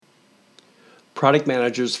Product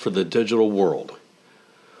managers for the digital world.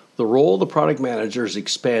 The role of the product manager is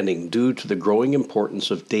expanding due to the growing importance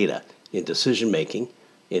of data in decision making,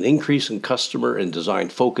 an increase in customer and design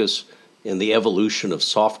focus, and the evolution of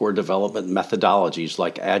software development methodologies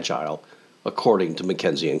like Agile, according to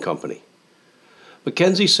McKinsey & Company.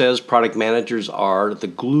 McKinsey says product managers are the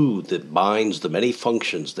glue that binds the many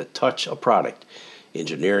functions that touch a product: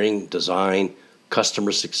 engineering, design,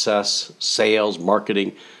 customer success, sales,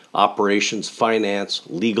 marketing, operations, finance,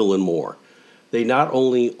 legal, and more. They not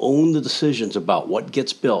only own the decisions about what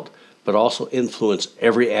gets built, but also influence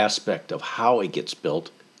every aspect of how it gets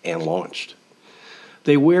built and launched.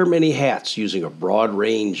 They wear many hats using a broad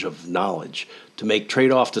range of knowledge to make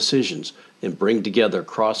trade-off decisions and bring together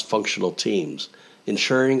cross-functional teams,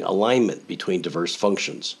 ensuring alignment between diverse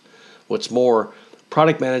functions. What's more,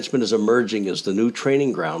 product management is emerging as the new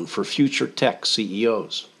training ground for future tech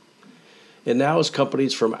CEOs. And now, as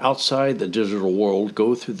companies from outside the digital world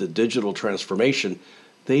go through the digital transformation,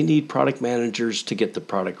 they need product managers to get the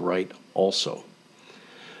product right also.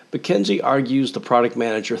 McKinsey argues the product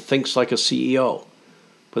manager thinks like a CEO,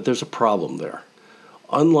 but there's a problem there.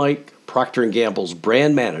 Unlike Procter & Gamble's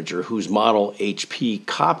brand manager, whose model HP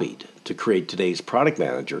copied to create today's product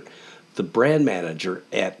manager, the brand manager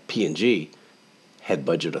at P&G had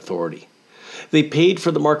budget authority. They paid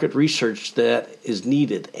for the market research that is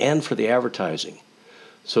needed and for the advertising.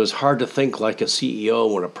 So it's hard to think like a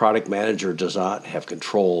CEO when a product manager does not have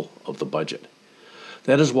control of the budget.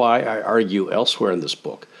 That is why I argue elsewhere in this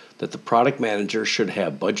book that the product manager should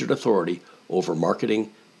have budget authority over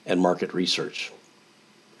marketing and market research.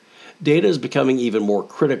 Data is becoming even more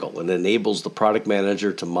critical and enables the product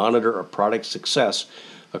manager to monitor a product's success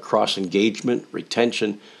across engagement,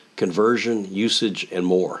 retention, conversion, usage, and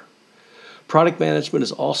more. Product management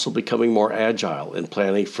is also becoming more agile in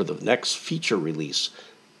planning for the next feature release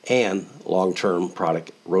and long-term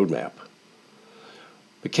product roadmap.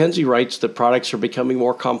 McKinsey writes that products are becoming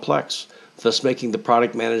more complex, thus making the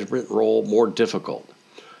product management role more difficult.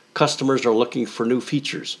 Customers are looking for new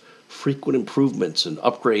features, frequent improvements, and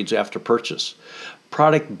upgrades after purchase.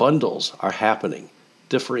 Product bundles are happening,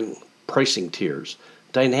 differing pricing tiers,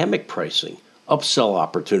 dynamic pricing, upsell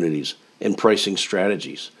opportunities, and pricing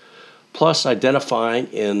strategies, plus identifying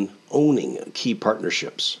and owning key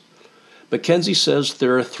partnerships. McKinsey says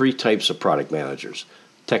there are three types of product managers: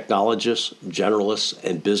 technologists, generalists,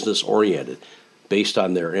 and business-oriented, based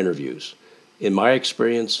on their interviews. In my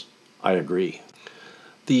experience, I agree.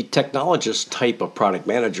 The technologist type of product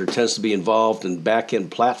manager tends to be involved in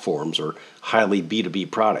back-end platforms or highly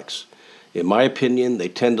B2B products. In my opinion, they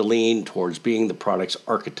tend to lean towards being the product's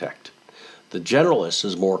architect. The generalist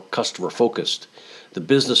is more customer-focused. The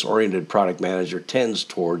business-oriented product manager tends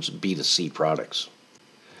towards B2C products.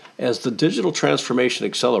 As the digital transformation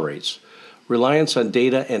accelerates, reliance on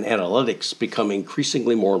data and analytics become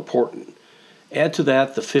increasingly more important. Add to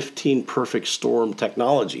that the 15 perfect storm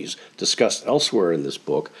technologies discussed elsewhere in this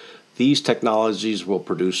book. These technologies will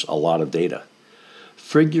produce a lot of data.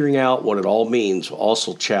 Figuring out what it all means will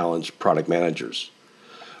also challenge product managers.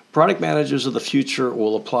 Product managers of the future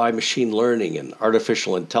will apply machine learning and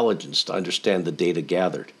artificial intelligence to understand the data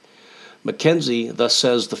gathered. McKinsey thus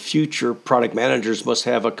says the future product managers must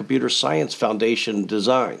have a computer science foundation in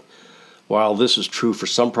design. While this is true for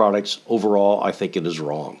some products, overall I think it is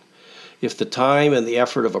wrong. If the time and the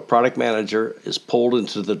effort of a product manager is pulled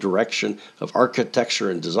into the direction of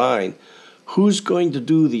architecture and design, who's going to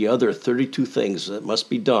do the other 32 things that must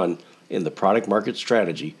be done in the product market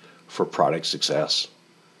strategy for product success?